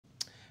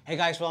Hey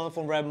guys, Ron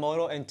from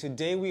ReveMoto, and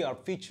today we are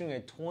featuring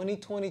a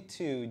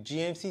 2022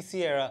 GMC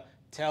Sierra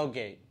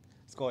Tailgate.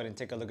 Let's go ahead and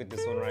take a look at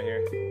this one right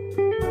here.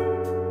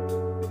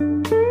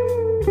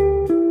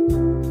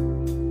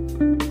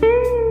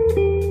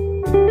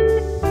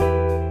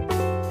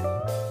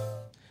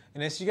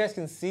 And as you guys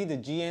can see, the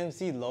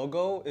GMC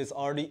logo is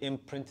already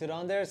imprinted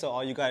on there, so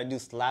all you gotta do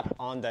is slap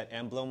on that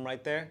emblem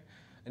right there.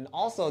 And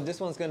also, this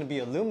one's gonna be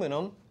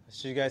aluminum,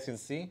 as you guys can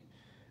see.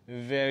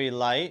 Very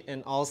light,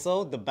 and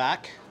also the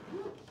back.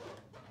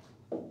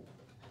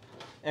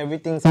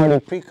 Everything's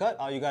already pre-cut.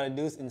 All you gotta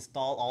do is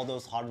install all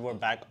those hardware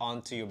back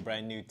onto your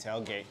brand new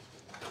tailgate.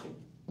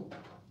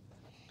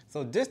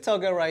 So this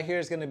tailgate right here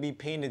is gonna be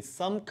painted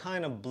some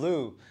kind of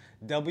blue,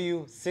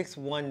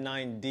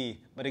 W619D.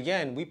 But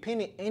again, we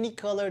painted any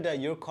color that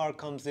your car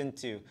comes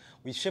into.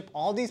 We ship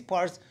all these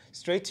parts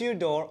straight to your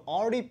door,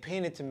 already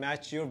painted to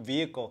match your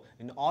vehicle.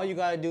 And all you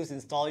gotta do is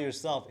install it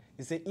yourself.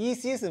 It's the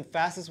easiest and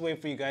fastest way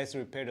for you guys to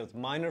repair those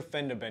minor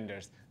fender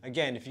benders.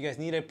 Again, if you guys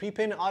need a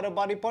pre-painted auto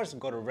body parts,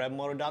 go to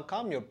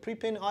ReveMoto.com, your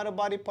pre-painted auto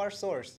body parts source.